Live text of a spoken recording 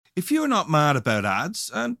If you're not mad about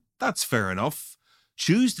ads, and that's fair enough,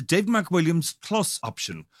 choose the David McWilliams Plus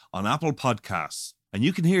option on Apple Podcasts, and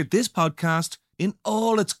you can hear this podcast in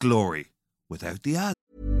all its glory without the ads.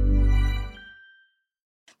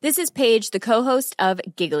 This is Paige, the co-host of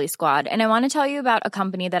Giggly Squad, and I want to tell you about a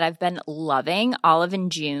company that I've been loving, Olive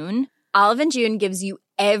 & June. Olive & June gives you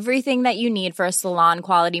everything that you need for a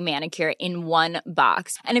salon-quality manicure in one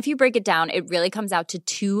box. And if you break it down, it really comes out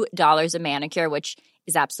to $2 a manicure, which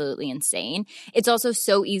is absolutely insane. It's also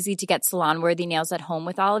so easy to get salon-worthy nails at home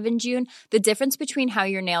with Olive & June. The difference between how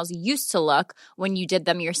your nails used to look when you did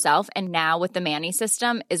them yourself and now with the Mani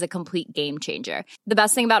system is a complete game changer. The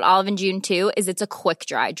best thing about Olive & June, too, is it's a quick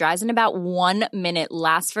dry. Dries in about 1 minute,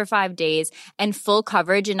 lasts for 5 days, and full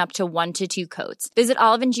coverage in up to 1 to 2 coats. Visit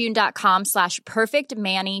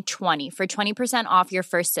oliveandjune.com/perfectmani20 for 20% off your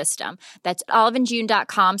first system. That's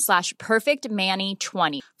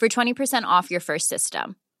oliveandjune.com/perfectmani20 for 20% off your first system.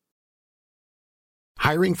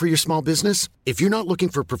 Hiring for your small business? If you're not looking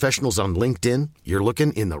for professionals on LinkedIn, you're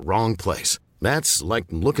looking in the wrong place. That's like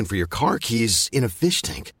looking for your car keys in a fish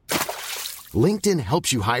tank. LinkedIn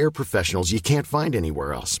helps you hire professionals you can't find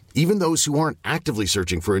anywhere else, even those who aren't actively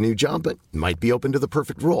searching for a new job but might be open to the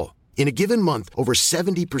perfect role. In a given month, over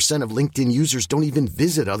 70% of LinkedIn users don't even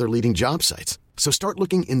visit other leading job sites. So start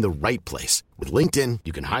looking in the right place. With LinkedIn,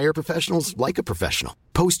 you can hire professionals like a professional.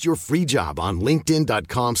 Post your free job on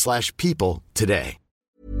linkedin.com/people today.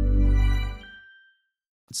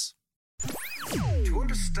 To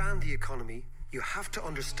understand the economy, you have to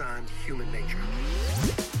understand human nature.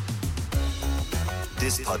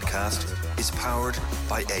 This podcast is powered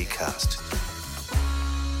by Acast.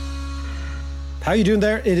 How are you doing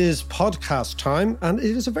there? It is podcast time, and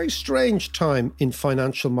it is a very strange time in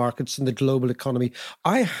financial markets and the global economy.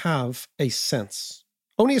 I have a sense,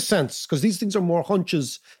 only a sense, because these things are more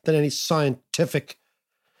hunches than any scientific,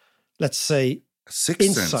 let's say,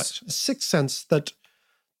 insight. A sixth sense that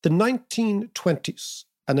the 1920s,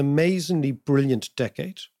 an amazingly brilliant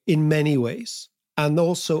decade in many ways, and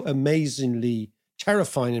also amazingly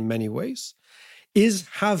terrifying in many ways, is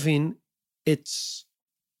having its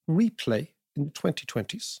replay in the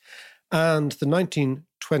 2020s. And the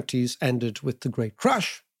 1920s ended with the Great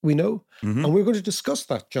Crash, we know. Mm-hmm. And we're going to discuss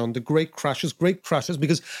that, John, the great crashes,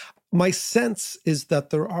 because my sense is that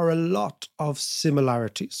there are a lot of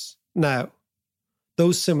similarities. Now,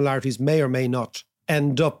 those similarities may or may not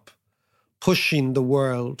end up pushing the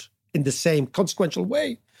world in the same consequential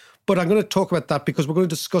way. But I'm going to talk about that because we're going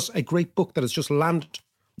to discuss a great book that has just landed.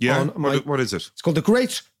 Yeah, what is it? It's called The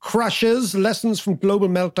Great Crashes, Lessons from Global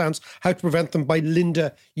Meltdowns, How to Prevent Them by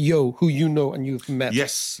Linda Yo, who you know and you've met.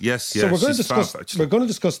 Yes. So we're going to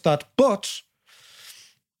discuss that, but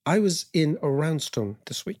I was in a Roundstone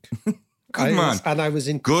this week. I was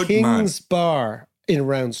in King's Bar in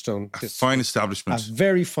Roundstone. A fine establishment. A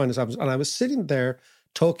very fine establishment. And I was sitting there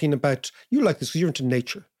talking about, you like this because you're into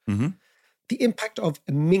nature, the impact of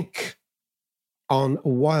mink on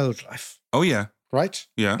wildlife. Oh, yeah. Right?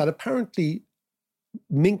 Yeah. That apparently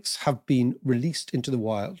minks have been released into the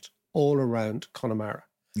wild all around Connemara.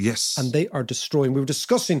 Yes. And they are destroying. We're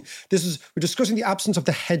discussing the absence of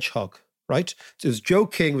the hedgehog, right? So it was Joe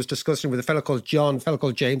King was discussing with a fellow called John, a fellow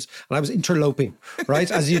called James, and I was interloping,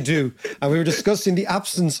 right? As you do. And we were discussing the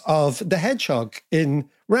absence of the hedgehog in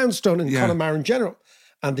Roundstone and Connemara in general.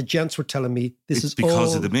 And the gents were telling me it's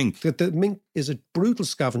because of the mink. That the mink is a brutal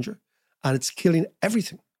scavenger and it's killing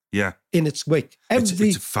everything. Yeah. In its wake. It's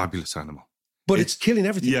a fabulous animal. But it's killing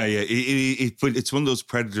everything. Yeah. But it's one of those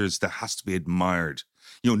predators that has to be admired.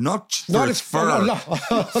 You know, not for its fur.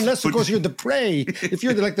 Unless, of course, you're the prey. If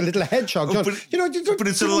you're like the little hedgehog. John, but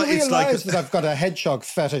it's realize that I've got a hedgehog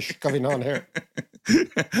fetish going on here.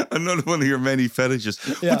 Another one of your many fetishes.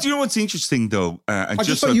 Yeah. But you know what's interesting, though? I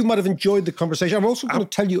just thought you might have enjoyed the conversation. I'm also going to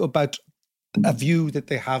tell you about a view that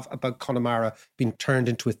they have about Connemara being turned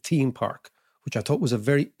into a theme park, which I thought was a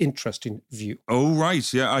very interesting view. Oh,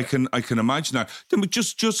 right. Yeah, I can imagine that. Then, but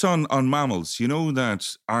just on mammals, you know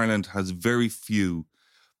that Ireland has very few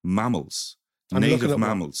mammals, native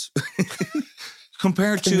mammals,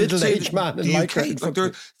 compared to middle-aged man in the my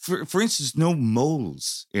UK. For instance, no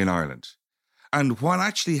moles in Ireland. And what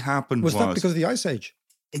actually happened was that because of the Ice Age?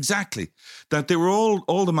 Exactly. That they were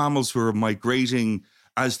all the mammals were migrating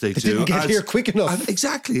as they do. Didn't get here quick enough.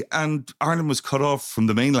 Exactly. And Ireland was cut off from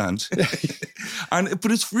the mainland.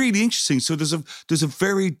 But it's really interesting. So there's a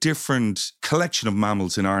very different collection of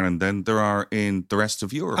mammals in Ireland than there are in the rest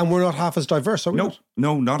of Europe. And we're not half as diverse, are we?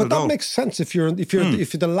 No, not at all. But that makes sense if you're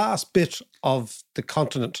the last bit of the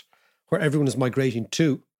continent where everyone is migrating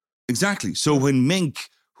to. Exactly. So when mink,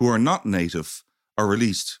 who are not native, are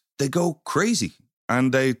released, they go crazy.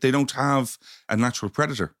 and they don't have a natural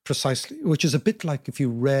predator. Precisely, which is a bit like if you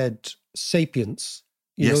read *Sapiens*,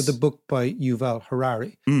 you know, the book by Yuval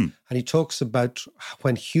Harari, and he talks about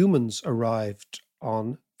when humans arrived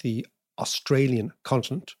on the Australian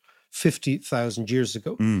continent 50,000 years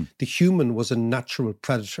ago. The human was a natural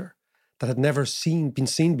predator that had never been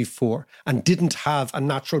seen before and didn't have a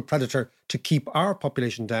natural predator to keep our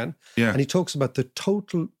population down. Yeah. And he talks about the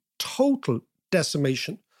total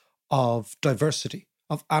decimation of diversity,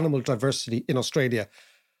 of animal diversity in Australia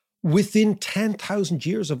within 10,000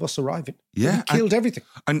 years of us arriving. Yeah. We killed everything.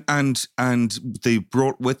 And they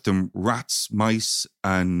brought with them rats, mice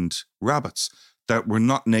and rabbits that were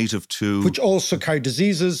not native to... Which also carried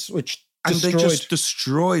diseases, which And destroyed. they just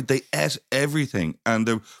destroyed, they ate everything. And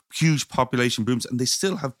the huge population booms. And they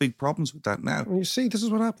still have big problems with that now. And you see, this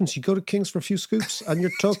is what happens. You go to King's for a few scoops and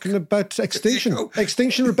you're talking about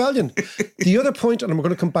Extinction Rebellion. The other point, and I'm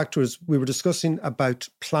going to come back to, is we were discussing about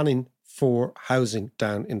planning for housing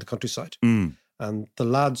down in the countryside. And the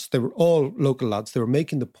lads, they were all local lads, they were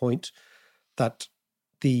making the point that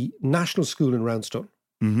the National School in Roundstone,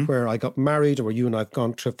 where I got married, or where you and I have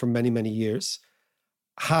gone to for many, many years,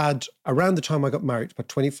 had, around the time I got married, about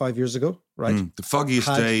 25 years ago, right? The foggiest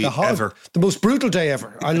day ever. The most brutal day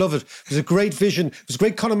ever. I love it. It was a great vision. It was a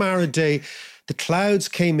great Connemara day. The clouds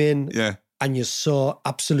came in. Yeah. And you saw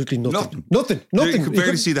absolutely nothing. Nothing. You could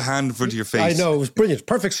barely see the hand in front of your face. I know, it was brilliant.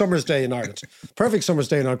 Perfect summer's day in Ireland. Perfect summer's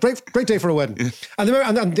day in Ireland. Great day for a wedding. Yeah.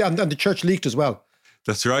 And the church leaked as well.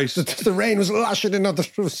 That's right. The rain was lashing in on the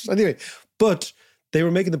roofs. Anyway, but they were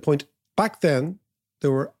making the point, back then,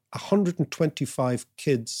 there were 125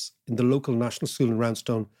 kids in the local national school in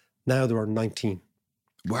Roundstone. Now there are 19.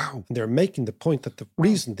 Wow. And they're making the point that the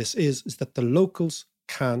reason this is that the locals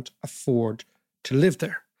can't afford to live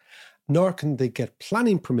there. Nor can they get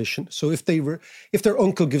planning permission. So if their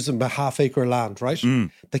uncle gives them a half-acre land, right,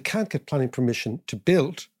 they can't get planning permission to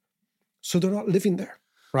build. So they're not living there,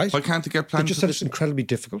 right? Why can't they get planning permission? They just said it's incredibly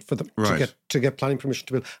difficult for them right. to get planning permission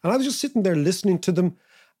to build. And I was just sitting there listening to them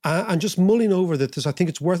and just mulling over that. I think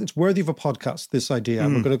it's worthy of a podcast, this idea.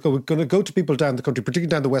 And we're going to go to people down the country, particularly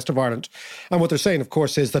down the west of Ireland. And what they're saying, of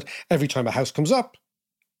course, is that every time a house comes up,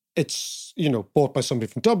 it's, bought by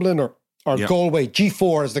somebody from Dublin or Galway,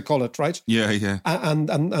 G4 as they call it, right? Yeah.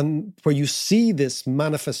 And where you see this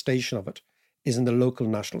manifestation of it is in the local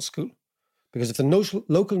national school. Because if the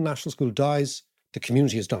local national school dies, the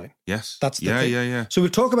community is dying. Yes. That's the thing. Yeah. So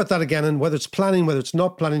we'll talk about that again, and whether it's planning, whether it's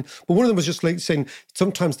not planning. But one of them was just like saying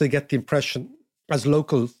sometimes they get the impression as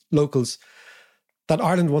locals that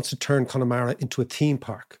Ireland wants to turn Connemara into a theme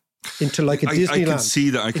park. Into like a Disneyland. I can see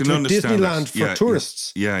that. I can understand Disneyland for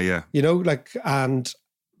tourists. Yeah. And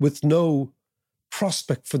with no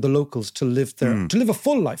prospect for the locals to live there, to live a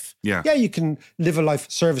full life. Yeah, you can live a life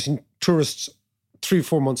servicing tourists 3 or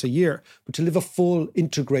 4 months a year, but to live a full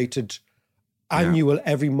integrated annual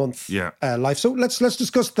every month life. So let's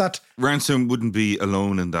discuss that. Roundstone wouldn't be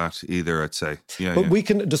alone in that either, I'd say. But we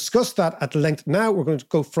can discuss that at length. Now we're going to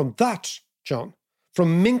go from that, John,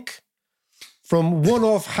 from mink, from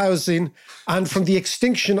one-off housing, and from the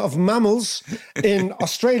extinction of mammals in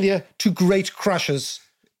Australia to great crashes.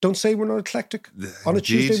 Don't say we're not eclectic on a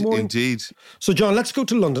Tuesday morning. Indeed. So, John, let's go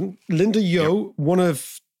to London. Linda Yeo, one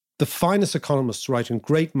of the finest economists writing,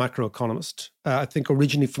 great macroeconomist, I think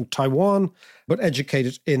originally from Taiwan, but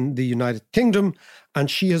educated in the United Kingdom. And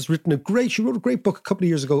she has written she wrote a great book a couple of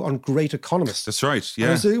years ago on great economists. That's right,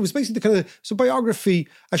 yeah. It was basically it's a biography,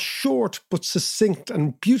 a short but succinct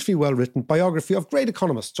and beautifully well-written biography of great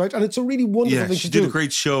economists, right? And it's a really wonderful thing to do. She did a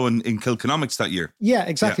great show in Kilconomics that year. Yeah,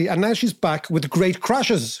 exactly. Yeah. And now she's back with great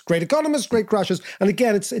crashes, great economists, great crashes. And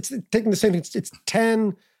again, it's taking the same thing. It's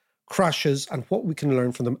 10 crashes and what we can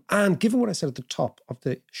learn from them. And given what I said at the top of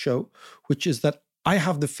the show, which is that I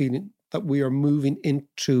have the feeling that we are moving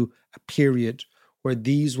into a period where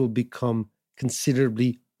these will become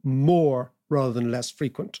considerably more rather than less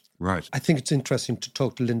frequent. Right. I think it's interesting to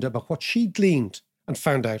talk to Linda about what she gleaned and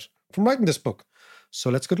found out from writing this book. So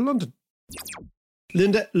let's go to London.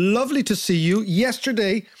 Linda, lovely to see you.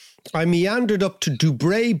 Yesterday, I meandered up to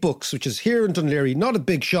Dubray Books, which is here in Dún Laoghaire, not a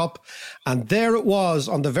big shop. And there it was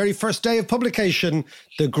on the very first day of publication,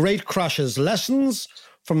 The Great Crashes, Lessons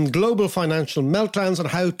from Global Financial Meltdowns and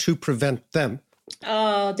How to Prevent Them.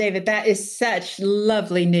 Oh, David, that is such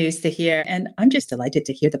lovely news to hear. And I'm just delighted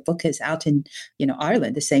to hear the book is out in,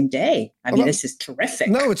 Ireland the same day. I mean, this is terrific.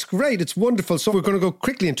 No, it's great. It's wonderful. So we're going to go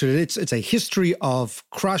quickly into it. It's a history of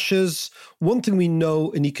crashes. One thing we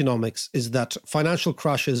know in economics is that financial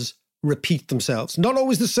crashes repeat themselves. Not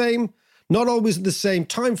always the same, not always in the same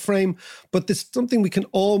time frame, but it's something we can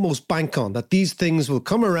almost bank on, that these things will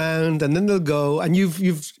come around and then they'll go. And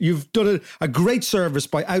you've done a great service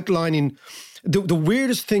by outlining. The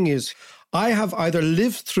weirdest thing is, I have either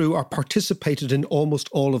lived through or participated in almost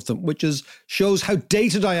all of them, which shows how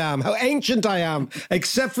dated I am, how ancient I am,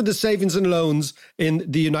 except for the savings and loans in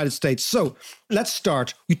the United States. So let's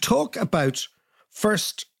start. We talk about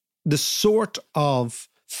first the sort of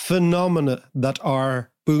phenomena that are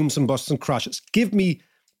booms and busts and crashes. Give me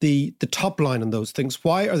the top line on those things.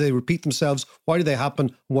 Why are they repeat themselves? Why do they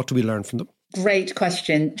happen? What do we learn from them? Great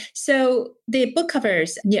question. So the book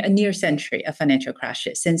covers a near century of financial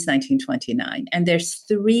crashes since 1929. And there's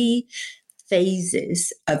 3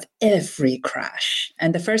 phases of every crash.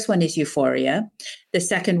 And the first one is euphoria. The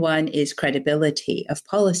second one is credibility of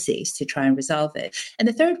policies to try and resolve it. And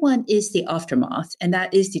the third one is the aftermath. And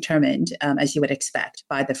that is determined, as you would expect,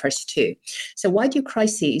 by the first 2. So why do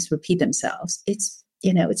crises repeat themselves? It's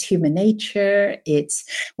human nature. It's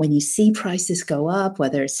when you see prices go up,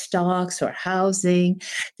 whether it's stocks or housing,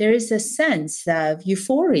 there is a sense of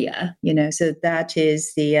euphoria, so that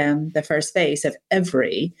is the first phase of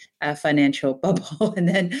every financial bubble. And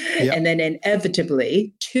then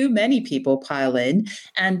inevitably too many people pile in.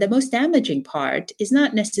 And the most damaging part is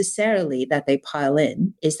not necessarily that they pile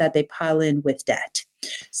in, is that they pile in with debt.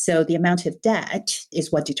 So the amount of debt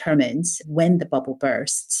is what determines when the bubble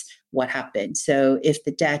bursts, what happens. So if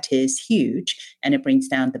the debt is huge and it brings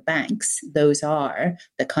down the banks, those are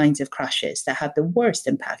the kinds of crashes that have the worst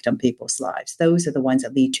impact on people's lives. Those are the ones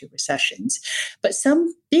that lead to recessions. But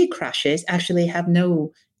some big crashes actually have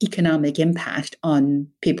no economic impact on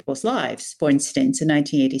people's lives. For instance, in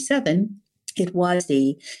 1987, it was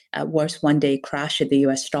the worst one-day crash of the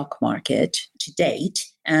US stock market to date,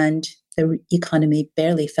 and the economy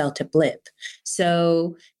barely felt a blip.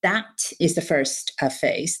 So that is the first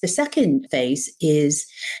phase. The second phase is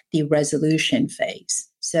the resolution phase.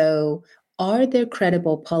 So are there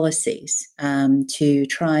credible policies to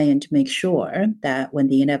try and make sure that when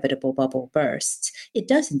the inevitable bubble bursts, it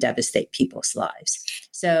doesn't devastate people's lives?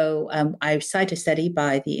 So I cite a study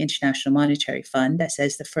by the International Monetary Fund that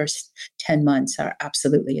says the first 10 months are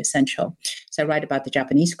absolutely essential. So I write about the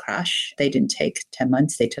Japanese crash. They didn't take 10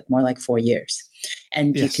 months. They took more like 4 years.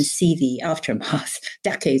 And you can see the aftermath,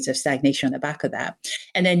 decades of stagnation on the back of that.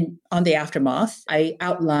 And then on the aftermath, I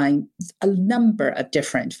outline a number of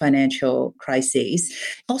different financial crises,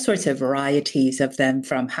 all sorts of varieties of them,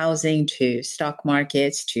 from housing to stock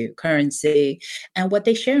markets to currency. And what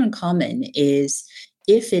they share in common is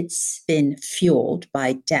if it's been fueled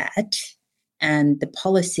by debt and the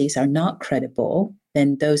policies are not credible,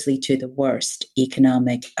 then those lead to the worst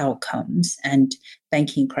economic outcomes. And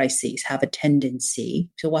banking crises have a tendency.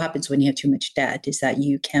 So what happens when you have too much debt is that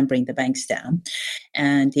you can bring the banks down.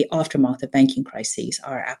 And the aftermath of banking crises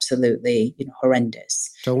are absolutely, horrendous.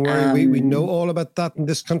 Don't worry, we know all about that in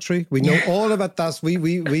this country. We know all about that.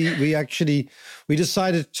 We actually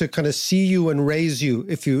decided to kind of see you and raise you,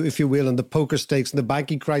 if you will, in the poker stakes and the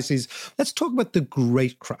banking crises. Let's talk about the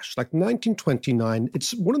Great Crash, like 1929.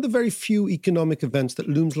 It's one of the very few economic events that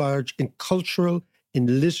looms large in cultural,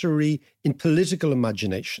 in literary, in political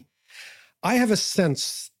imagination. I have a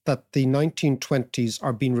sense that the 1920s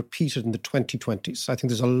are being repeated in the 2020s. I think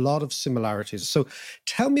there's a lot of similarities. So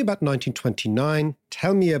tell me about 1929.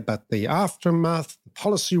 Tell me about the aftermath, the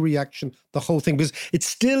policy reaction, the whole thing, because it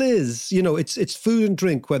still is, it's food and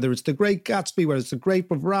drink, whether it's The Great Gatsby, whether it's The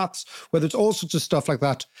Grape of Wrath, whether it's all sorts of stuff like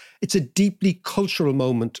that. It's a deeply cultural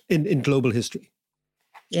moment in global history.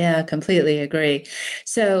 Yeah, completely agree.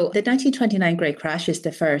 So the 1929 Great Crash is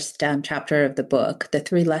the first chapter of the book. The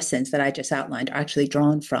 3 lessons that I just outlined are actually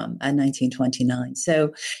drawn from 1929.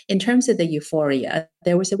 So in terms of the euphoria,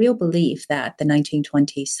 there was a real belief that the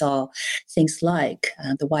 1920s saw things like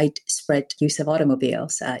the widespread use of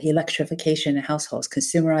automobiles, electrification in households,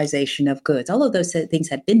 consumerization of goods. All of those things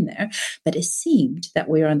had been there, but it seemed that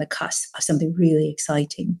we were on the cusp of something really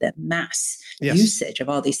exciting, the mass usage of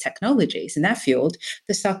all these technologies. And that fueled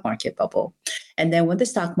the stock market bubble. And then when the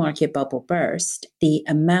stock market bubble burst, the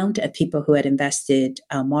amount of people who had invested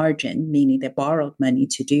margin, meaning they borrowed money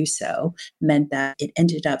to do so, meant that it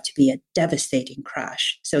ended up to be a devastating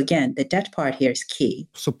crash. So again, the debt part here is key.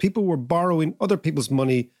 So people were borrowing other people's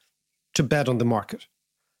money to bet on the market.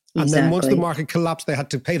 And then once the market collapsed, they had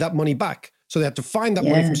to pay that money back. So they had to find that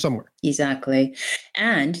money from somewhere. Exactly.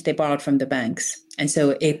 And they borrowed from the banks. And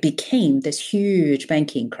so it became this huge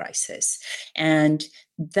banking crisis. And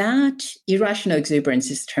That irrational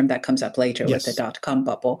exuberance is a term that comes up later Yes. with the dot-com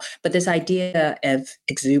bubble. But this idea of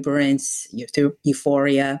exuberance,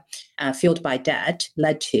 euphoria, fueled by debt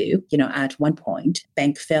led to, at one point,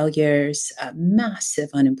 bank failures, massive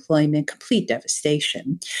unemployment, complete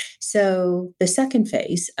devastation. So the second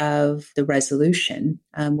phase of the resolution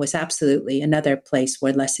was absolutely another place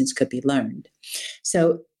where lessons could be learned.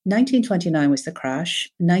 So 1929 was the crash.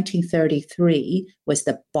 1933 was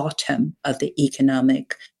the bottom of the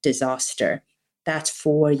economic disaster. That's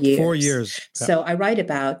 4 years. 4 years. Yeah. So I write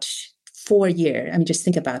about 4 years. I mean, just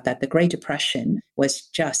think about that. The Great Depression was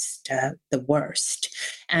just the worst.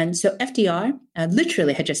 And so FDR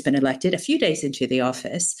literally had just been elected a few days into the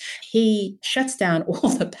office. He shuts down all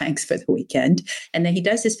the banks for the weekend. And then he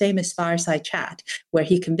does this famous fireside chat where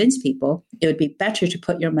he convinced people it would be better to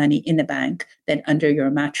put your money in the bank than under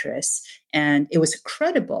your mattress. And it was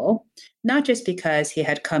credible, not just because he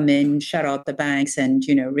had come in, shut out the banks and,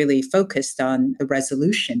 really focused on the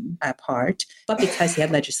resolution part, but because he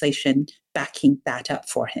had legislation backing that up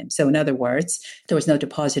for him. So in other words, there was no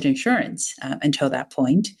deposit insurance until that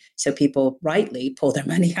point. So people rightly pull their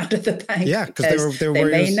money out of the bank. Yeah, because they were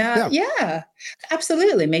may not. Yeah,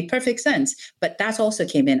 absolutely. Made perfect sense. But that also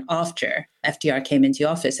came in after FDR came into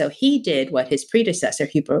office. So he did what his predecessor,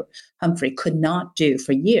 Hubert Humphrey, could not do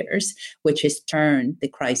for years, which is turn the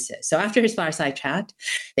crisis. So after his fireside chat,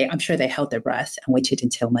 I'm sure they held their breath and waited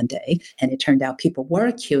until Monday. And it turned out people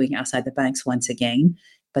were queuing outside the banks once again,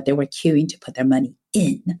 but they were queuing to put their money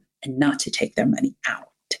in and not to take their money out.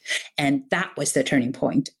 And that was the turning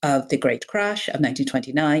point of the Great Crash of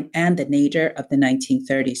 1929 and the nadir of the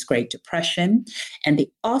 1930s Great Depression. And the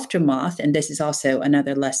aftermath, and this is also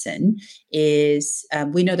another lesson, is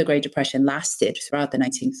we know the Great Depression lasted throughout the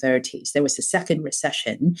 1930s. There was a second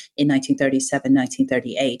recession in 1937,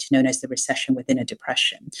 1938, known as the recession within a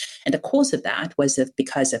depression. And the cause of that was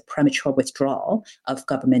because of premature withdrawal of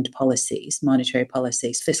government policies, monetary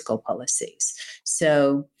policies, fiscal policies.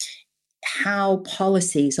 So how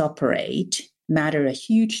policies operate matter a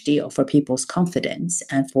huge deal for people's confidence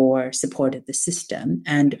and for support of the system.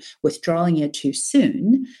 And withdrawing it too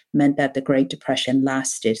soon meant that the Great Depression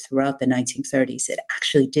lasted throughout the 1930s. It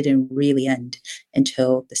actually didn't really end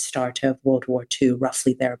until the start of World War II,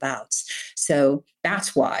 roughly thereabouts. So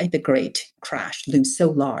that's why the Great Crash looms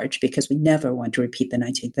so large, because we never want to repeat the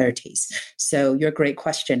 1930s. So your great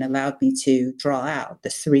question allowed me to draw out the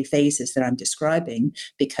three phases that I'm describing,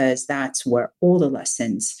 because that's where all the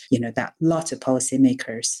lessons, that lots of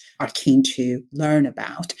policymakers are keen to learn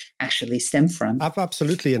about actually stem from.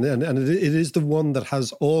 Absolutely. And it is the one that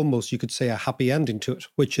has almost, you could say, a happy ending to it,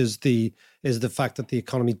 which is the fact that the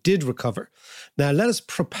economy did recover. Now, let us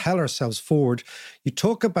propel ourselves forward. You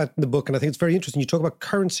talk about in the book, and I think it's very interesting, you talk about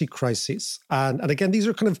currency crises. And again, these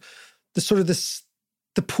are kind of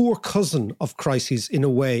the poor cousin of crises in a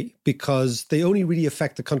way, because they only really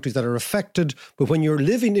affect the countries that are affected. But when you're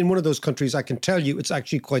living in one of those countries, I can tell you it's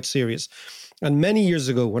actually quite serious. And many years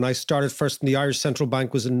ago, when I started first in the Irish Central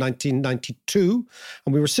Bank was in 1992,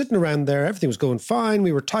 and we were sitting around there, everything was going fine.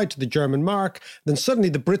 We were tied to the German mark. Then suddenly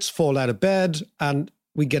the Brits fall out of bed and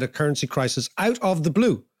we get a currency crisis out of the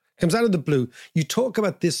blue. Comes out of the blue. You talk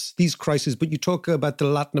about these crises, but you talk about the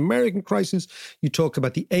Latin American crisis. You talk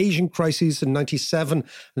about the Asian crisis in 97.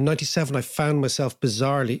 In 97, I found myself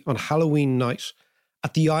bizarrely on Halloween night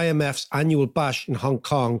at the IMF's annual bash in Hong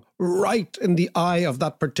Kong, right in the eye of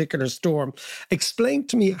that particular storm. Explain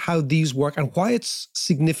to me how these work and why it's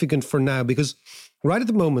significant for now, because right at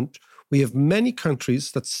the moment, we have many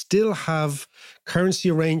countries that still have currency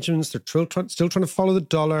arrangements. They're still trying to follow the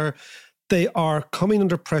dollar. They are coming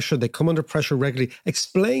under pressure. They come under pressure regularly.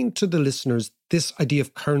 Explain to the listeners this idea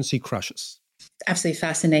of currency crashes. Absolutely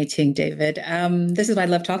fascinating, David. This is why I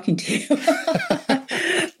love talking to you.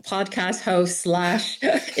 Podcast host /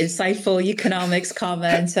 insightful economics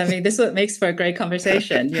comments. I mean, this is what makes for a great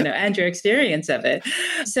conversation, and your experience of it.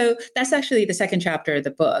 So that's actually the second chapter of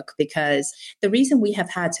the book, because the reason we have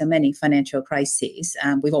had so many financial crises,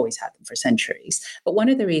 we've always had them for centuries, but one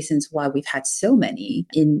of the reasons why we've had so many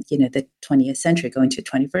in, the 20th century going to the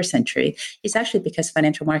 21st century is actually because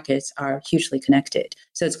financial markets are hugely connected.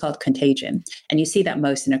 So it's called contagion. And you see that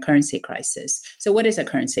most in a currency crisis. So what is a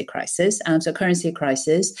currency crisis? So currency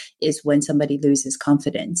crisis is when somebody loses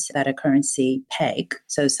confidence that a currency peg,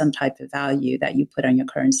 so some type of value that you put on your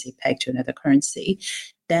currency peg to another currency,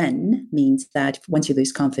 then means that once you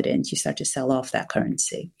lose confidence, you start to sell off that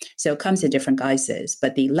currency. So it comes in different guises.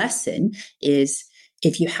 But the lesson is,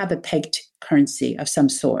 if you have a pegged currency of some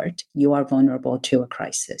sort, you are vulnerable to a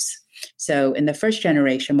crisis. So in the first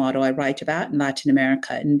generation model I write about in Latin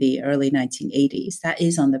America in the early 1980s, that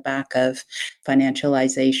is on the back of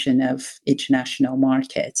financialization of international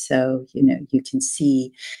markets. So, you can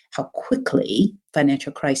see how quickly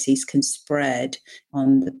financial crises can spread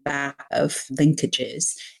on the back of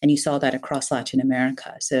linkages. And you saw that across Latin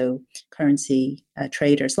America. So currency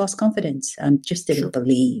traders lost confidence, just didn't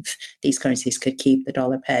believe these currencies could keep the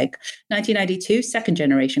dollar peg. 1992, second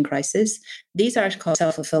generation crisis. These are called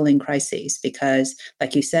self-fulfilling crises because,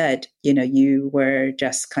 like you said, you were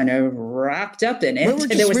just kind of wrapped up in it. We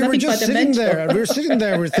were just sitting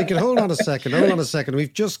there. We're thinking, hold on a second.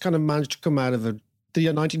 We've just kind of managed to come out of the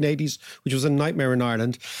 1980s, which was a nightmare in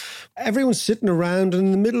Ireland. Everyone's sitting around, and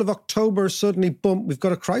in the middle of October, suddenly, boom, we've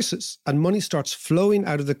got a crisis. And money starts flowing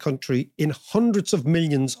out of the country in hundreds of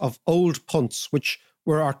millions of old punts, which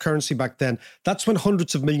were our currency back then. That's when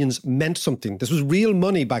hundreds of millions meant something. This was real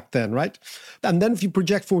money back then, right? And then if you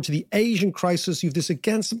project forward to the Asian crisis, you've this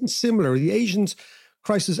again, something similar. The Asian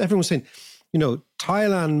crisis, everyone's saying,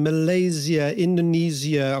 Thailand, Malaysia,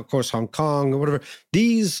 Indonesia, of course, Hong Kong, or whatever,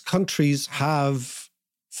 these countries have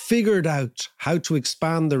figured out how to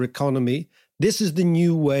expand their economy. This is the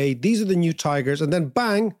new way. These are the new tigers. And then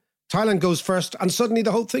bang, Thailand goes first, and suddenly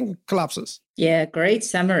the whole thing collapses. Yeah, great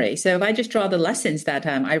summary. So if I just draw the lessons that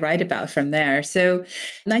I write about from there. So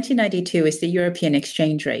 1992 is the European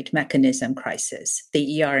exchange rate mechanism crisis,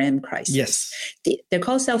 the ERM crisis. Yes. They're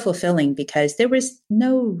called self-fulfilling because there was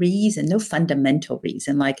no fundamental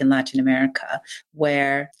reason, like in Latin America,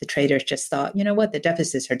 where the traders just thought, the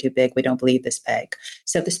deficits are too big. We don't believe this peg.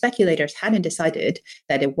 So the speculators hadn't decided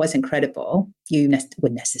that it wasn't credible. You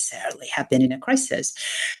would necessarily have been in a crisis.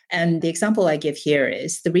 And the example I give here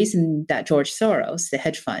is the reason that George Soros, the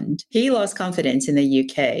hedge fund, he lost confidence in the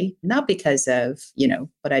UK, not because of,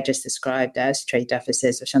 what I just described as trade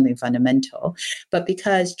deficits or something fundamental, but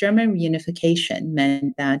because German reunification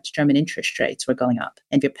meant that German interest rates were going up.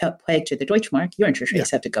 And if you're pegged to the Deutschmark, your interest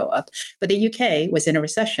rates have to go up. But the UK was in a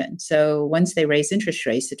recession. So once they raised interest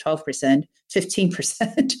rates to 12%,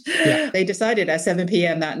 15%, they decided at 7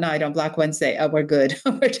 p.m. that night on Black Wednesday, we're good.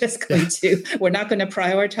 We're not going to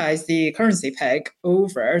prioritize the currency peg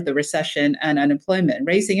over the recession and unemployment.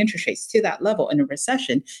 Raising interest rates to that level in a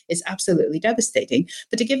recession is absolutely devastating.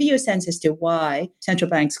 But to give you a sense as to why central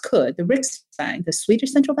banks could, the Riksbank, the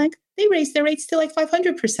Swedish central bank, they raised their rates to like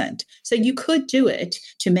 500%. So you could do it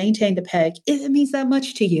to maintain the peg if it means that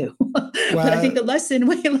much to you. But I think the lesson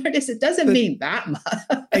we learned is it doesn't mean that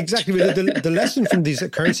much. Exactly. The lesson from these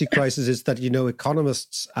currency crises is that,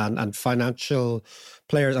 economists and financial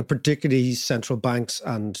players, and particularly central banks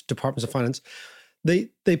and departments of finance,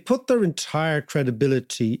 they put their entire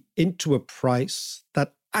credibility into a price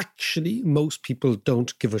that actually most people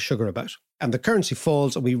don't give a sugar about. And the currency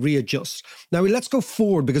falls and we readjust. Now, let's go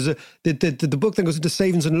forward because the book then goes into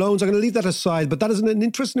savings and loans. I'm going to leave that aside, but that is an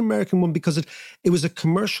interesting American one because it was a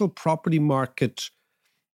commercial property market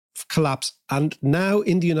collapse. And now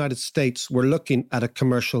in the United States, we're looking at a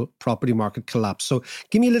commercial property market collapse. So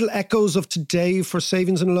give me a little echoes of today for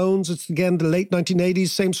savings and loans. It's again the late 1980s,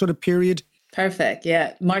 same sort of period. Perfect.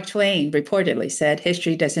 Yeah. Mark Twain reportedly said,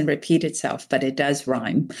 history doesn't repeat itself, but it does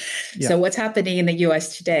rhyme. Yeah. So what's happening in the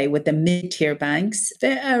US today with the mid-tier banks,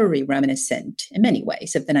 very reminiscent in many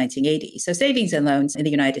ways of the 1980s. So savings and loans in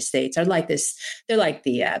the United States are like this. They're like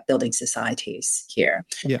the building societies here.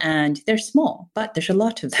 Yeah. And they're small, but there's a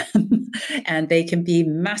lot of them. And they can be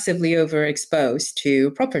massively overexposed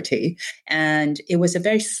to property. And it was a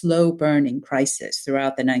very slow burning crisis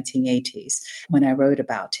throughout the 1980s. When I wrote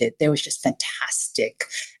about it, there was just fantastic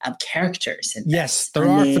characters. Yes, there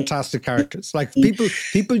are fantastic characters. Like people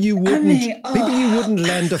you wouldn't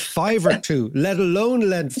lend a fiver to, let alone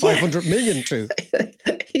lend 500 million to.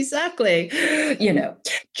 Exactly.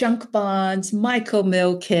 Junk bonds, Michael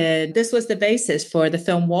Milken. This was the basis for the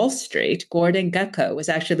film Wall Street. Gordon Gekko was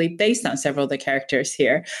actually based on several of the characters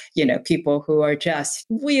here. People who are just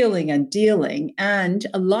wheeling and dealing. And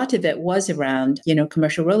a lot of it was around,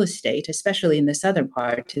 commercial real estate, especially in the southern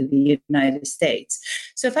part of the United States.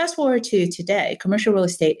 So fast forward to today, commercial real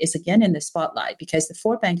estate is again in the spotlight because the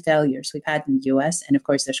 4 bank failures we've had in the US, and of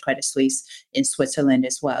course there's Credit Suisse in Switzerland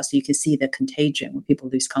as well. So you can see the contagion when people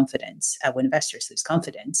lose confidence, when investors lose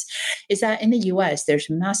confidence, is that in the US, there's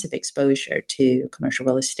massive exposure to commercial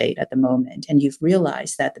real estate at the moment. And you've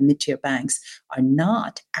realized that the mid-tier banks are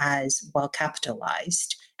not as well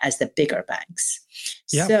capitalized as the bigger banks.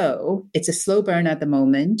 Yeah. So it's a slow burn at the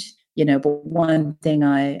moment. But one thing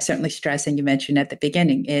I certainly stress, and you mentioned at the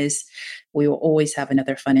beginning, is we will always have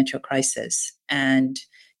another financial crisis. And,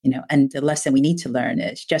 And the lesson we need to learn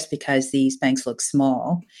is just because these banks look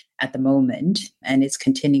small at the moment and it's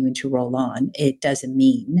continuing to roll on, it doesn't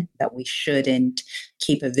mean that we shouldn't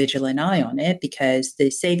keep a vigilant eye on it, because the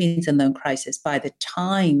savings and loan crisis, by the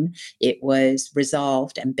time it was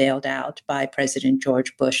resolved and bailed out by President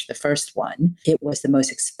George Bush, the first one, it was the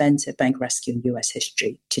most expensive bank rescue in U.S.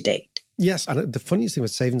 history to date. Yes, and the funniest thing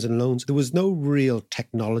with savings and loans, there was no real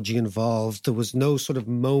technology involved. There was no sort of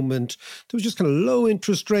moment. There was just kind of low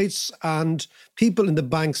interest rates and people in the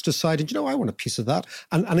banks decided, I want a piece of that.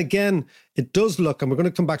 And again, it does look, and we're going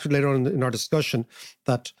to come back to it later on in our discussion,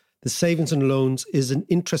 that the savings and loans is an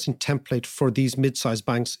interesting template for these mid-sized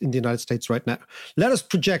banks in the United States right now. Let us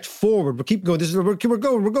project forward. We'll keep going.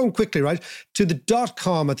 We're going quickly, right? To the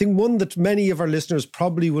dot-com. I think one that many of our listeners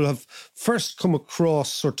probably will have first come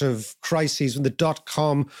across sort of crises, when the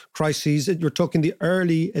dot-com crises. You're talking the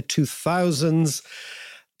early 2000s.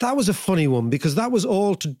 That was a funny one, because that was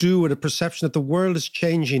all to do with a perception that the world is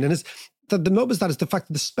changing. And the nub is the fact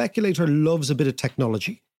that the speculator loves a bit of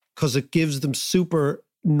technology because it gives them super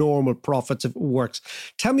normal profits if it works.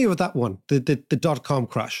 Tell me about that one, the dot-com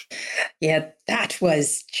crash. Yeah, that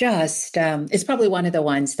was just, it's probably one of the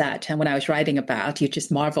ones that when I was writing about, you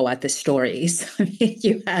just marvel at the stories. I mean,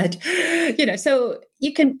 you had, so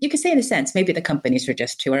you can say in a sense, maybe the companies were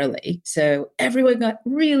just too early. So everyone got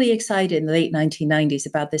really excited in the late 1990s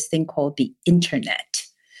about this thing called the internet,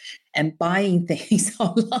 and buying things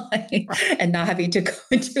online and not having to go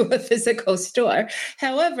into a physical store.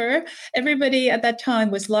 However, everybody at that time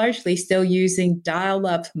was largely still using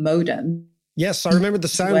dial-up modem. Yes, I remember the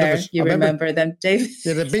sound of it. You remember them, David?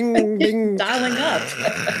 Yeah, the bing, bing. Dialing up.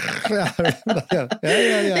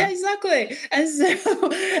 Yeah, exactly.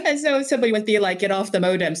 And so somebody would be like, get off the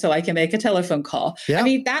modem so I can make a telephone call. Yeah. I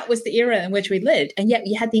mean, that was the era in which we lived. And yet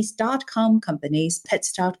you had these .com companies,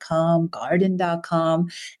 Pets.com, Garden.com,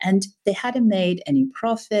 and they hadn't made any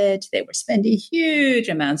profit. They were spending huge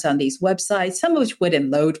amounts on these websites, some of which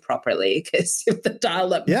wouldn't load properly because of the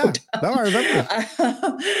dial-up modem. No, I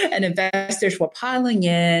remember. And investors were piling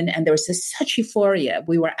in, and there was such euphoria.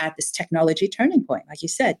 We were at this technology turning point. Like you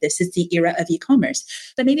said, this is the era of e-commerce.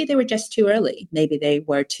 But maybe they were just too early. Maybe they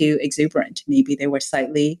were too exuberant. Maybe they were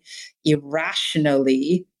slightly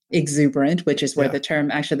irrationally exuberant, which is where the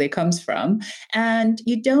term actually comes from. And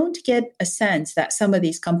you don't get a sense that some of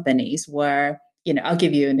these companies were, I'll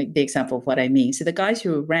give you the example of what I mean. So the guys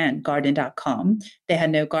who ran Garden.com, they had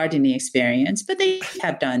no gardening experience, but they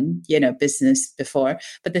have done, business before.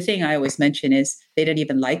 But the thing I always mention is they didn't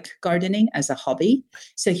even like gardening as a hobby.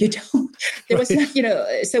 So there was,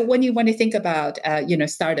 so when you want to think about,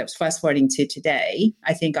 startups, fast forwarding to today,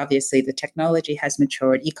 I think obviously the technology has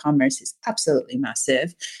matured. E-commerce is absolutely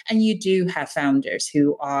massive. And you do have founders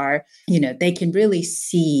who are, they can really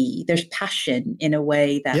see there's passion in a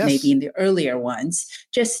way that maybe in the earlier ones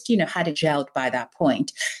just, hadn't gelled by that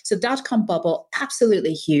point. So dot-com bubble,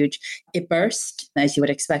 absolutely huge. It burst, as you would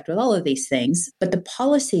expect with all of these things, but the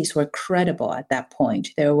policies were credible at that point.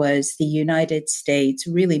 There was the United States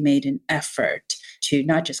really made an effort to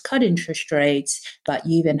not just cut interest rates, but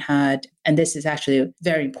you even had, and this is actually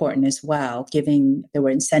very important as well, there were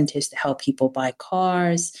incentives to help people buy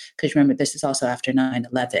cars, because remember, this is also after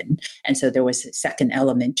 9/11. And so there was a second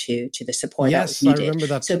element to the support that was needed. I remember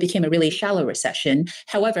that. So it became a really shallow recession.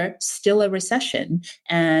 However, still a recession.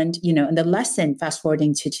 And, and the lesson fast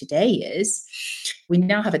forwarding to today is we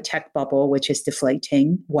now have a tech bubble, which is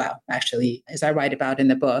deflating. Well, actually, as I write about in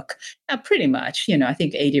the book, pretty much, I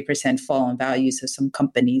think 80% fall in values of some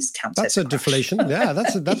companies counts as a deflation. Yeah,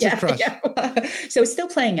 that's a crash. Yeah. So it's still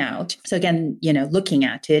playing out. So again, looking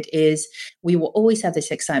at it is we will always have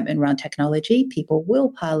this excitement around technology. People will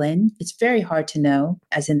pile in. It's very hard to know,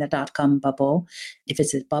 as in the dot-com bubble, if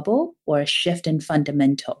it's a bubble or a shift in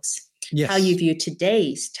fundamentals. Yes. How you view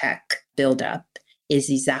today's tech buildup is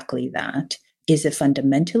exactly that. Is it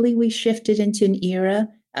fundamentally we shifted into an era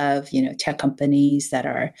of, tech companies that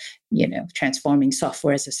are, transforming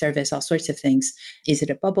software as a service, all sorts of things? Is it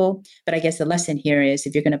a bubble? But I guess the lesson here is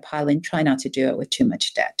if you're going to pile in, try not to do it with too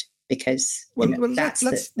much debt, because let's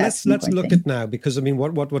look at now, because I mean,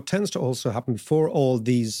 what tends to also happen before all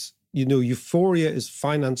these, euphoria is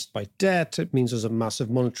financed by debt. It means there's a massive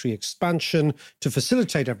monetary expansion to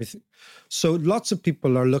facilitate everything. So lots of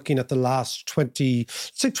people are looking at the last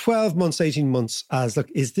 12 months, 18 months as, look,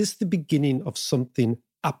 is this the beginning of something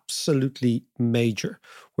absolutely major,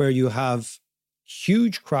 where you have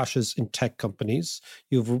huge crashes in tech companies,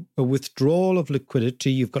 you have a withdrawal of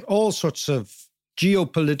liquidity, you've got all sorts of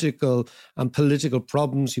geopolitical and political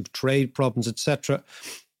problems, you've trade problems, etc.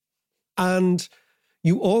 And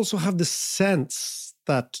you also have the sense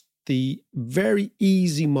that the very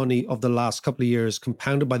easy money of the last couple of years,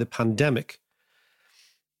 compounded by the pandemic,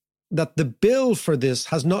 that the bill for this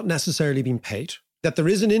has not necessarily been paid, that there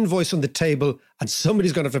is an invoice on the table and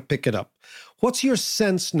somebody's going to have to pick it up. What's your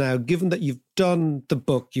sense now, given that you've done the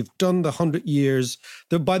book, you've done the 100 years?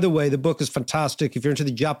 By the way, the book is fantastic. If you're into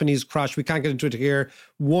the Japanese crash, we can't get into it here.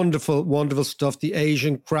 Wonderful, wonderful stuff. The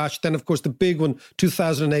Asian crash. Then, of course, the big one,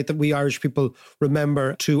 2008, that we Irish people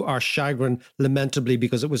remember to our chagrin, lamentably,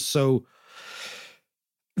 because it was so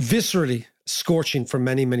viscerally scorching for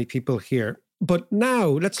many, many people here. But now,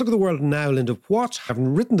 let's look at the world now, Linda. What,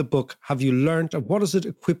 having written the book, have you learned, and what does it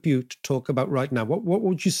equip you to talk about right now? What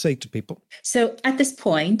would you say to people? So at this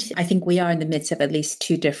point, I think we are in the midst of at least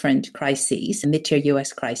two different crises, a mid-tier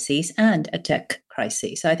US crisis and a tech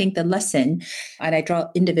crisis. So I think the lesson, and I draw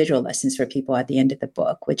individual lessons for people at the end of the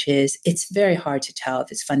book, which is it's very hard to tell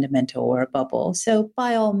if it's fundamental or a bubble. So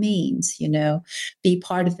by all means, be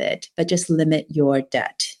part of it, but just limit your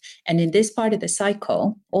debt. And in this part of the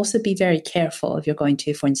cycle, also be very careful if you're going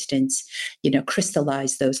to, for instance,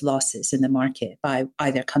 crystallize those losses in the market by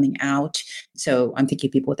either coming out. So I'm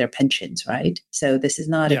thinking people with their pensions, right? So this is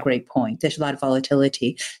not a great point. There's a lot of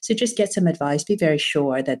volatility. So just get some advice. Be very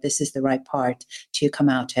sure that this is the right part to come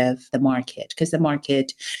out of the market, because the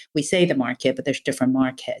market, we say the market, but there's different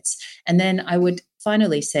markets. And then I would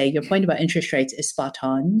finally say your point about interest rates is spot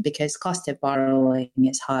on, because cost of borrowing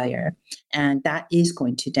is higher. And that is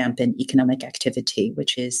going to dampen economic activity,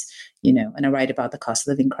 which is, and I write about the cost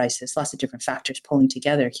of living crisis, lots of different factors pulling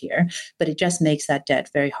together here, but it just makes that debt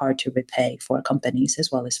very hard to repay for companies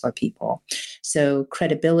as well as for people. So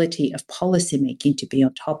credibility of policymaking to be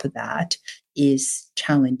on top of that is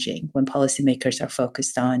challenging when policymakers are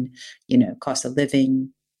focused on, cost of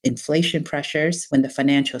living, inflation pressures, when the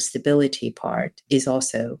financial stability part is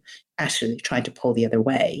also actually trying to pull the other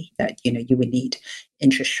way, that you would need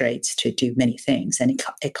interest rates to do many things, and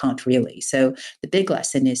it can't really. So the big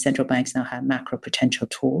lesson is central banks now have macro prudential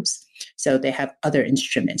tools. So they have other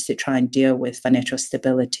instruments to try and deal with financial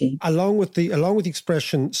stability. Along with the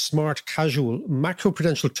expression smart casual, macro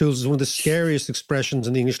prudential tools is one of the scariest expressions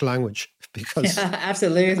in the English language, because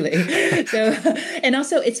absolutely. So, and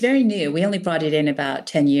also it's very new. We only brought it in about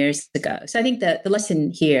 10 years ago. So I think that the lesson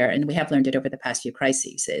here, and we have learned it over the past few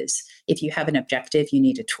crises, is if you have an objective, you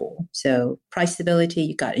need a tool. So price stability,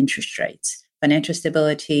 you got interest rates. Financial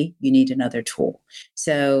stability, you need another tool.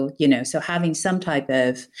 So, so having some type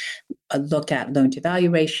of a look at loan to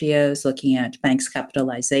value ratios, looking at banks'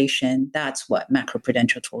 capitalization, that's what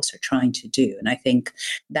macroprudential tools are trying to do. And I think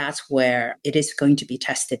that's where it is going to be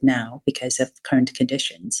tested now because of current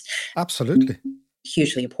conditions. Absolutely.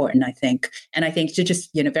 Hugely important, I think. And I think to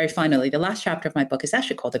just, very finally, the last chapter of my book is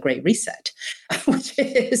actually called The Great Reset, which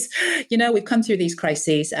is, we've come through these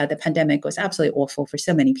crises. The pandemic was absolutely awful for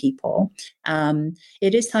so many people.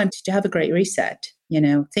 It is time to have a great reset.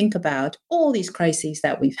 Think about all these crises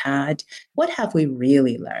that we've had. What have we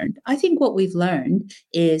really learned? I think what we've learned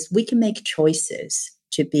is we can make choices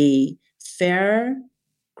to be fairer,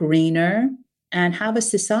 greener, and have a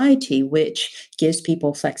society which gives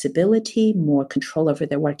people flexibility, more control over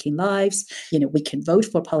their working lives. We can vote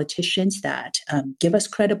for politicians that give us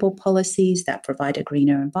credible policies that provide a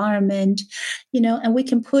greener environment, and we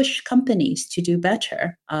can push companies to do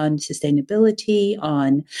better on sustainability,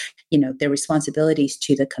 on, their responsibilities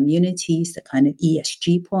to the communities, the kind of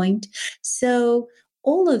ESG point. So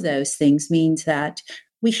all of those things means that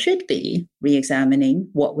we should be re-examining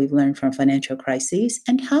what we've learned from financial crises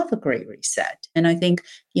and have a great reset. And I think,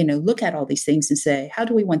 look at all these things and say, how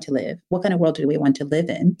do we want to live? What kind of world do we want to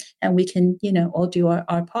live in? And we can, all do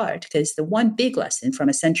our part. Because the one big lesson from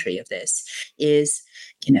a century of this is,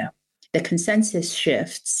 the consensus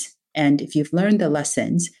shifts. And if you've learned the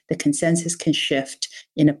lessons, the consensus can shift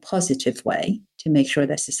in a positive way to make sure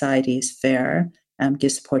that society is fair,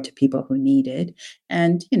 gives support to people who need it,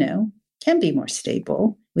 and, can be more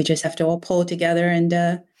stable. We just have to all pull together and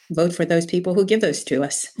vote for those people who give those to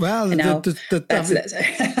us. Well, that's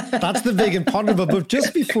the big imponderable. But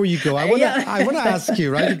just before you go, I want to ask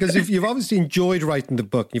you, right? Because you've obviously enjoyed writing the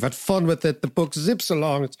book. You've had fun with it. The book zips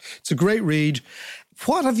along. It's a great read.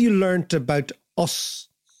 What have you learned about us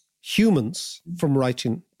humans from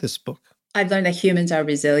writing this book? I've learned that humans are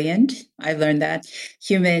resilient. I've learned that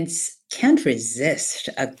humans can't resist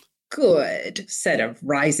a good set of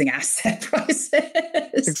rising asset prices.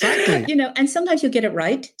 Exactly. And sometimes you'll get it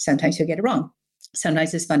right. Sometimes you'll get it wrong.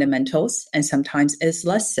 Sometimes it's fundamentals and sometimes it's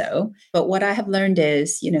less so. But what I have learned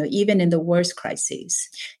is, even in the worst crises,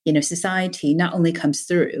 society not only comes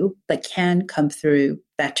through, but can come through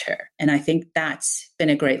better. And I think that's been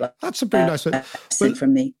a great That's a pretty nice one. Lesson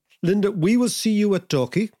from me. Linda, we will see you at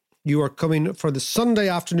Dalkey. You are coming for the Sunday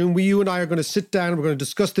afternoon. You and I are going to sit down. We're going to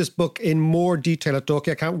discuss this book in more detail at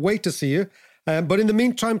Dalkey. I can't wait to see you. But in the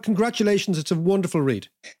meantime, congratulations. It's a wonderful read.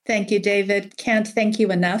 Thank you, David. Can't thank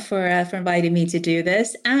you enough for inviting me to do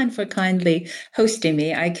this and for kindly hosting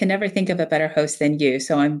me. I can never think of a better host than you.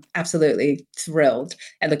 So I'm absolutely thrilled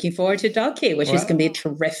and looking forward to Dalkey, which is going to be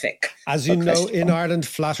terrific. As you know, in Ireland,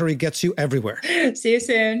 flattery gets you everywhere. See you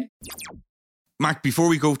soon. Mac, before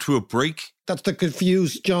we go to a break... That's the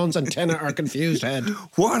confused John's antenna are confused head.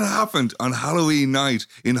 What happened on Halloween night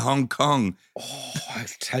in Hong Kong? Oh, I'll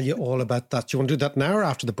tell you all about that. Do you want to do that now or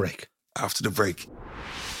after the break? After the break.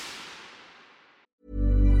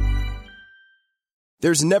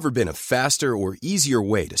 There's never been a faster or easier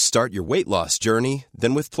way to start your weight loss journey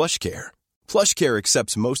than with PlushCare. PlushCare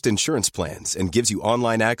accepts most insurance plans and gives you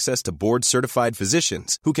online access to board-certified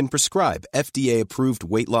physicians who can prescribe FDA-approved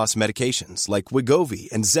weight loss medications like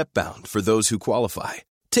Wegovy and Zepbound for those who qualify.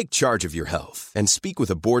 Take charge of your health and speak with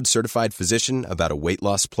a board-certified physician about a weight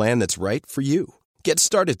loss plan that's right for you. Get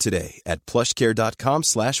started today at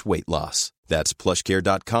plushcare.com/weight loss. That's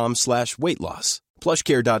plushcare.com/weight loss.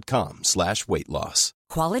 plushcare.com/weight loss.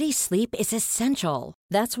 Quality sleep is essential.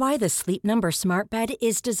 That's why the Sleep Number Smart Bed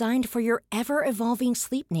is designed for your ever-evolving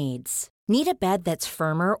sleep needs. Need a bed that's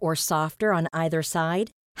firmer or softer on either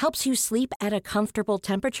side? Helps you sleep at a comfortable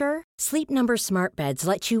temperature? Sleep Number Smart Beds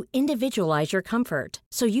let you individualize your comfort,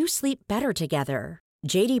 so you sleep better together.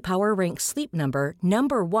 J.D. Power ranks Sleep Number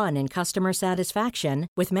number 1 in customer satisfaction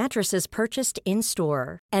with mattresses purchased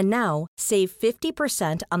in-store. And now, save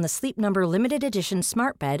 50% on the Sleep Number Limited Edition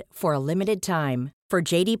Smart Bed for a limited time. For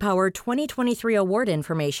J.D. Power 2023 award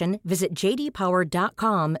information, visit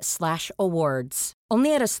jdpower.com/awards.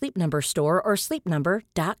 Only at a Sleep Number store or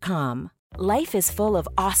sleepnumber.com. Life is full of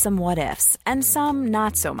awesome what-ifs, and some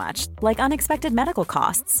not so much, like unexpected medical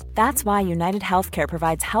costs. That's why United Healthcare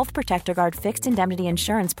provides Health Protector Guard fixed indemnity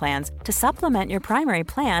insurance plans to supplement your primary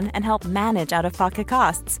plan and help manage out-of-pocket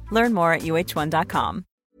costs. Learn more at uh1.com.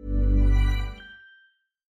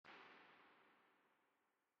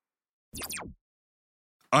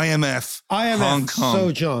 IMF, Hong Kong.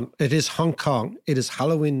 So, John, it is Hong Kong. It is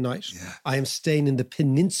Halloween night. Yeah. I am staying in the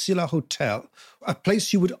Peninsula Hotel, a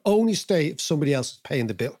place you would only stay if somebody else is paying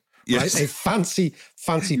the bill. Yes. Right? A fancy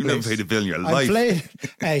place. You've never paid a bill in your life.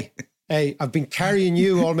 Hey, I've been carrying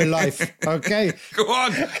you all my life. Okay. Go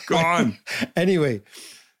on. Anyway,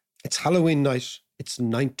 it's Halloween night. It's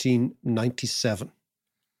 1997.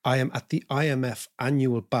 I am at the IMF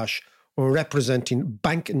annual bash representing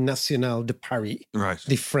Banque Nationale de Paris, right,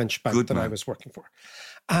 the French bank I was working for.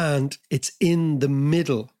 And it's in the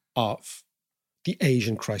middle of the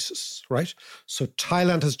Asian crisis, right? So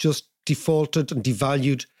Thailand has just defaulted and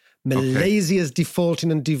devalued. Malaysia is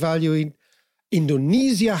defaulting and devaluing.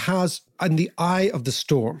 Indonesia has in the eye of the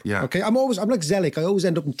storm. Yeah. Okay. I'm like Zelig. I always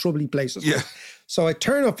end up in troubly places. Yeah. Right? So I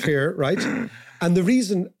turn up here, right? And the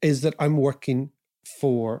reason is that I'm working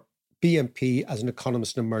for BNP as an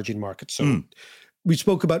economist in emerging markets. So we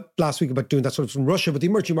spoke about last week about doing that sort of from Russia, but the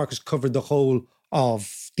emerging markets covered the whole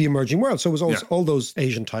of the emerging world. So it was always all those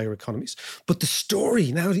Asian tiger economies. But the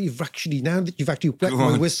story, now that you've actually wet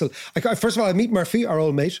my whistle. First of all, I meet Murphy, our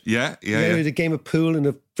old mate. Yeah. We had a game of pool in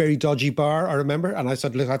a very dodgy bar, I remember. And I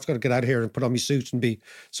said, look, I've got to get out of here and put on my suit and be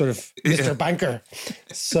sort of Mr. Banker.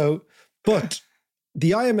 So, but the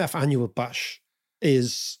IMF annual bash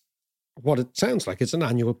is what it sounds like. It's an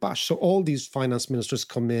annual bash. So all these finance ministers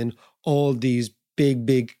come in, all these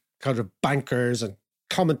big kind of bankers and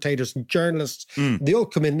commentators and journalists, they all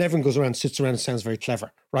come in and everyone goes around, sits around and sounds very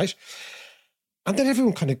clever, right? And then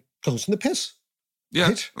everyone kind of goes in the piss. Yeah,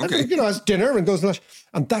 right? okay. And, has dinner and goes in that.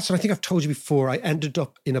 And that's what I think I've told you before. I ended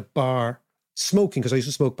up in a bar smoking because I used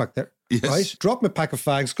to smoke back there, right? Drop my pack of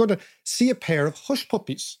fags, go to see a pair of hush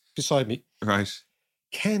puppies beside me. Right.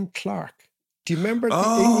 Ken Clark. Do you remember the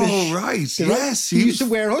English? Oh, right. Yes. He used to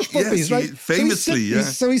wear hush puppies, right? Famously,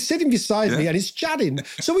 so he's sitting beside me and he's chatting.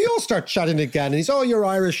 So we all start chatting again. And he's, oh, you're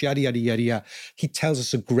Irish, yada, yada, yada, yada. He tells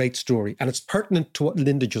us a great story. And it's pertinent to what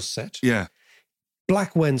Linda just said. Yeah.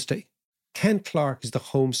 Black Wednesday. Ken Clark is the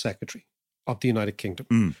Home Secretary of the United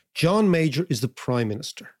Kingdom. John Major is the Prime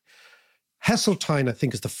Minister. Heseltine, I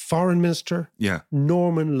think, is the Foreign Minister. Yeah.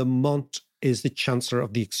 Norman Lamont is the Chancellor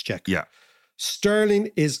of the Exchequer. Yeah.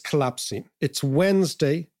 Sterling is collapsing. It's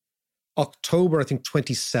Wednesday, October, I think,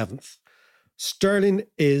 27th. Sterling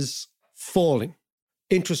is falling.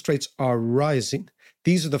 Interest rates are rising.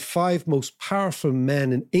 These are the 5 most powerful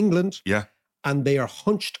men in England. Yeah. And they are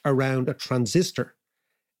hunched around a transistor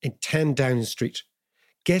in 10 Downing Street,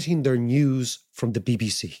 getting their news from the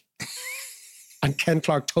BBC. And Ken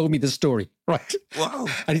Clark told me this story, right? Wow.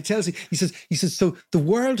 And he tells me, he says, so the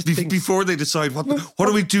world thinks... Before they decide, what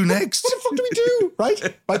do we do next? What the fuck do we do,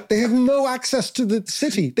 right? Right? They have no access to the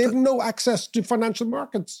city. They have no access to financial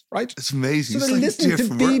markets, right? It's amazing. So It's they're like listening to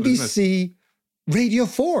different BBC Radio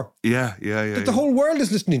 4. Yeah. That the whole world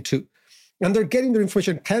is listening to. And they're getting their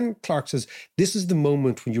information. Ken Clark says, this is the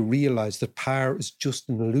moment when you realize that power is just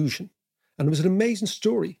an illusion. And it was an amazing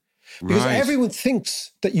story. Because everyone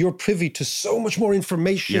thinks that you're privy to so much more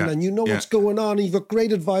information and you know what's going on and you've got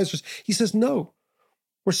great advisors. He says, no,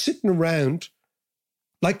 we're sitting around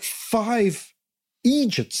like 5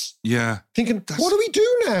 Egypts thinking, what do we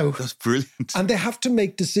do now? That's brilliant. And they have to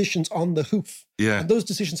make decisions on the hoof. Yeah. And those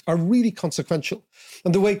decisions are really consequential.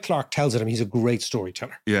 And the way Clark tells it, he's a great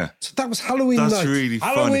storyteller. Yeah. So that was Halloween night. That's really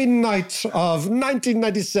funny. Halloween night of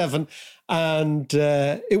 1997. And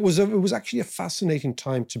it was actually a fascinating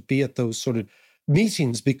time to be at those sort of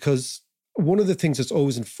meetings, because one of the things that's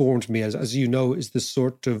always informed me, as you know, is this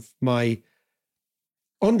sort of my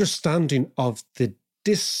understanding of the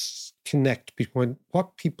disconnect between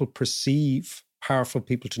what people perceive powerful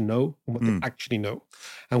people to know and what they actually know,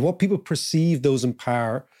 and what people perceive those in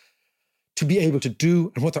power to be able to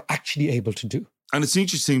do and what they're actually able to do. And it's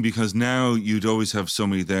interesting because now you'd always have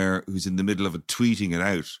somebody there who's in the middle of it tweeting it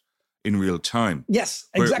out in real time. Yes,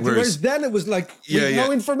 exactly. Whereas then it was like, with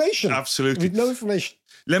no information. Absolutely. With no information.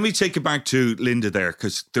 Let me take it back to Linda there,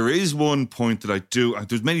 because there is one point that I do,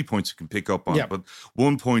 there's many points you can pick up on, but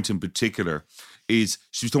one point in particular is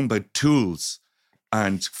she was talking about tools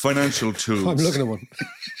and financial tools. I'm looking at one.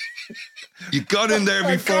 You got in there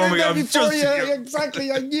before me.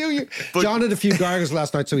 Exactly. I knew you. But John had a few gargles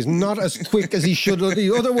last night, so he's not as quick as he should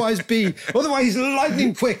otherwise be. Otherwise, he's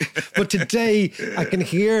lightning quick. But today, I can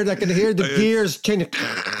hear the gears kind of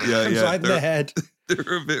inside the head.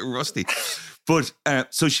 They're a bit rusty. But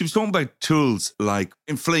so she was talking about tools like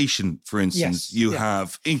inflation, for instance. You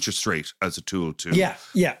have interest rate as a tool too.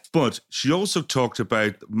 Yeah. But she also talked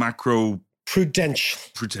about Prudential.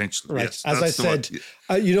 Right. Yes, as I said,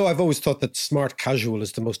 I've always thought that smart casual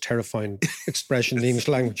is the most terrifying expression in the English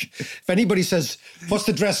language. If anybody says, what's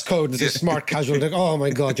the dress code? It's a smart casual. Like, oh my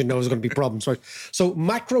God, there's going to be problems, right? So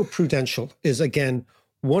macro-prudential is, again,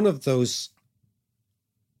 one of those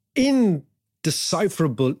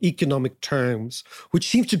indecipherable economic terms which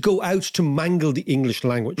seems to go out to mangle the English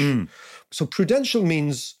language. So prudential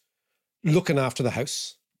means looking after the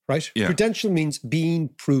house, right? Yeah. Prudential means being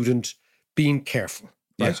prudent, being careful,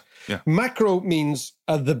 right? Yeah. Macro means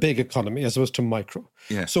the big economy as opposed to micro.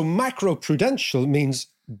 Yeah. So macro-prudential means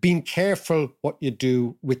being careful what you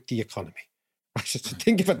do with the economy. Right? So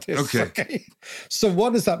think about this. Okay. So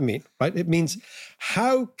what does that mean, right? It means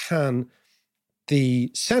how can the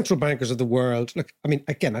central bankers of the world,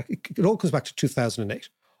 again, it all comes back to 2008.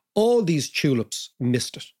 All these tulips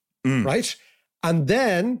missed it, right? And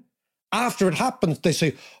then after it happens, they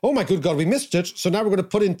say, oh my good God, we missed it. So now we're going to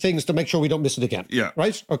put in things to make sure we don't miss it again. Yeah.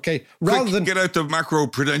 Right? Okay. Get out the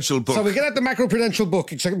macro-prudential book. So we get out the macro-prudential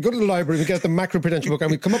book. Except we go to the library, we get out the macro-prudential book,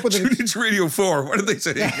 and we come up with Tune into Radio 4. What did they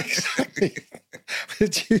say? Yeah, exactly.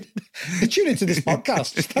 Tune into this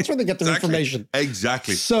podcast. That's where they get their information.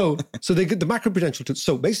 Exactly. So they get the macro-prudential tools.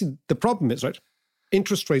 So basically, the problem is, right,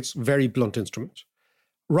 interest rates, very blunt instrument.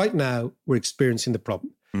 Right now, we're experiencing the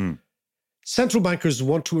problem. Central bankers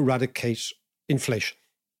want to eradicate inflation.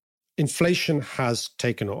 Inflation has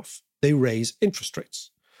taken off. They raise interest rates.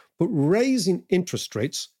 But raising interest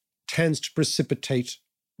rates tends to precipitate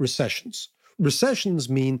recessions. Recessions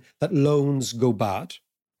mean that loans go bad.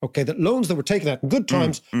 Okay, that loans that were taken out in good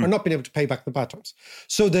times are not being able to pay back the bad times.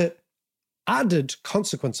 So the added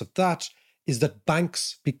consequence of that is that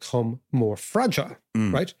banks become more fragile,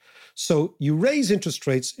 right? So you raise interest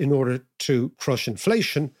rates in order to crush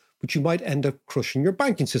inflation, but you might end up crushing your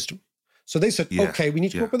banking system. So they said, okay, we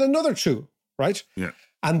need to come up with another tool, right? Yeah.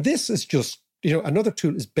 And this is just, another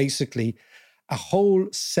tool is basically a whole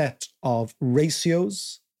set of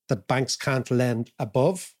ratios that banks can't lend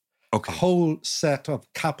above, a whole set of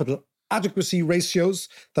capital adequacy ratios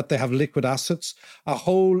that they have liquid assets, a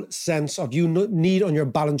whole sense of you need on your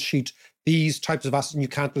balance sheet these types of assets and you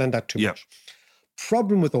can't lend out too much.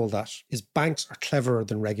 Problem with all that is banks are cleverer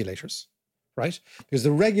than regulators. Right? Because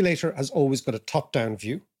the regulator has always got a top-down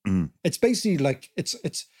view. It's basically like,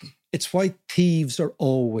 it's why thieves are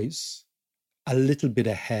always a little bit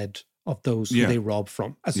ahead of those who they rob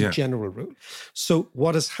from, as a general rule. So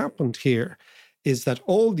what has happened here is that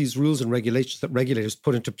all these rules and regulations that regulators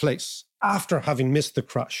put into place after having missed the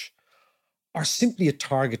crash are simply a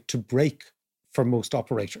target to break for most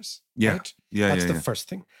operators. Right? That's the first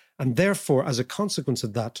thing. And therefore, as a consequence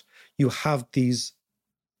of that, you have these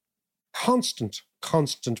constant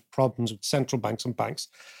problems with central banks and banks.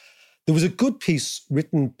 There was a good piece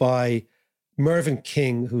written by Mervyn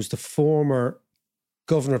King, who's the former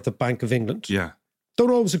governor of the Bank of England. Yeah.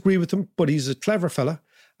 Don't always agree with him, but he's a clever fella.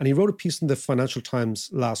 And he wrote a piece in the Financial Times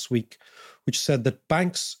last week, which said that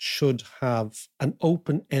banks should have an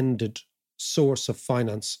open-ended source of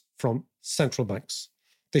finance from central banks.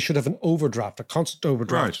 They should have an overdraft, a constant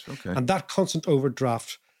overdraft. Right, okay. And that constant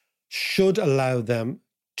overdraft should allow them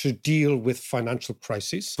to deal with financial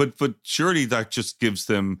crises. But surely that just gives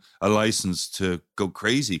them a license to go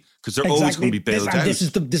crazy, because they're always going to be bailed out. This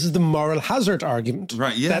is the moral hazard argument.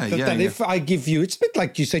 Right, yeah, that if I give you, it's a bit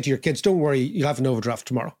like you say to your kids, don't worry, you'll have an overdraft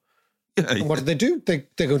tomorrow. Yeah, and what do? They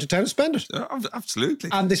go into town and spend it. Absolutely.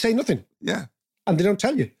 And they say nothing. Yeah. And they don't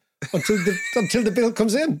tell you until the bill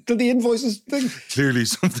comes in, till the invoices thing. Clearly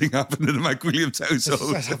something happened in the McWilliams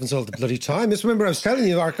household. That happens all the bloody time. Just remember I was telling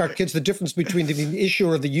you, our kids, the difference between the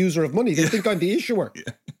issuer and the user of money. They think I'm the issuer.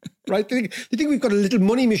 Yeah. Right? They think we've got a little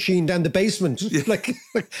money machine down the basement, like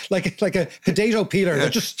a potato peeler. Yeah,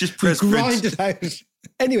 Just print. grind it out.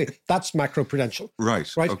 Anyway, that's macroprudential. Right.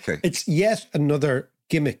 Okay. It's yet another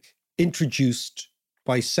gimmick introduced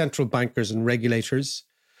by central bankers and regulators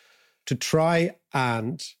to try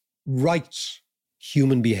and right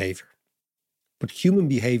human behavior. But human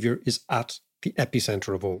behavior is at the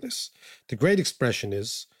epicenter of all this. The great expression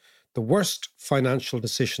is the worst financial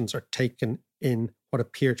decisions are taken in what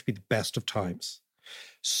appear to be the best of times.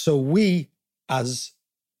 So we, as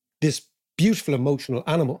this beautiful emotional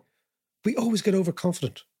animal, we always get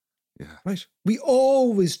overconfident. Yeah. Right? We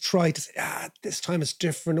always try to say, this time it's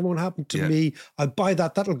different. It won't happen to me. I'll buy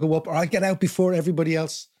that. That'll go up. Or I'll get out before everybody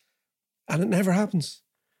else. And it never happens.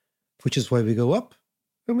 Which is why we go up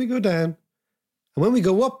and we go down. And when we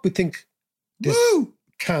go up, we think, this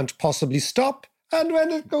can't possibly stop. And when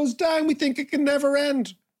it goes down, we think it can never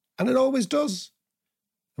end. And it always does.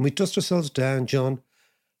 And we dust ourselves down, John,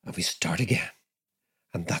 and we start again.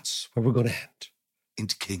 And that's where we're going to end.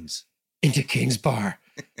 Into King's Bar.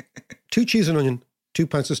 2 cheese and onion, 2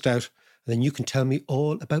 pints of stout, and then you can tell me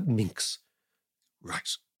all about minks.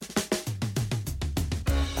 Right.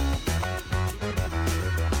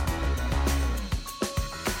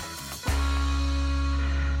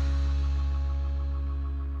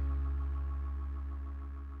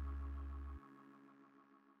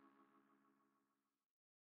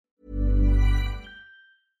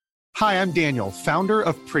 Hi, I'm Daniel, founder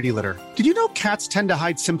of Pretty Litter. Did you know cats tend to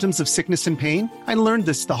hide symptoms of sickness and pain? I learned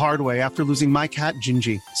this the hard way after losing my cat,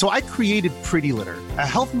 Gingy. So I created Pretty Litter, a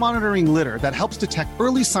health monitoring litter that helps detect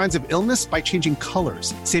early signs of illness by changing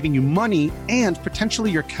colors, saving you money and potentially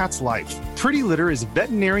your cat's life. Pretty Litter is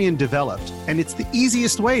veterinarian developed, and it's the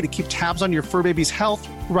easiest way to keep tabs on your fur baby's health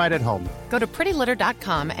right at home. Go to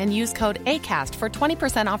prettylitter.com and use code ACAST for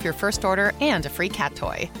 20% off your first order and a free cat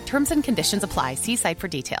toy. Terms and conditions apply. See site for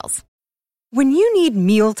details. When you need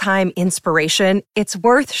mealtime inspiration, it's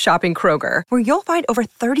worth shopping Kroger, where you'll find over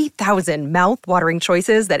 30,000 mouth-watering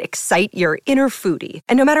choices that excite your inner foodie.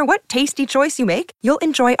 And no matter what tasty choice you make, you'll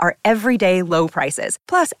enjoy our everyday low prices,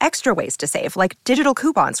 plus extra ways to save, like digital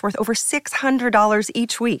coupons worth over $600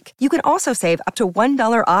 each week. You can also save up to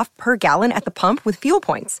 $1 off per gallon at the pump with fuel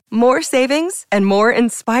points. More savings and more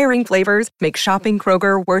inspiring flavors make shopping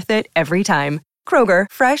Kroger worth it every time. Kroger,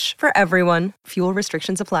 fresh for everyone. Fuel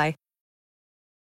restrictions apply.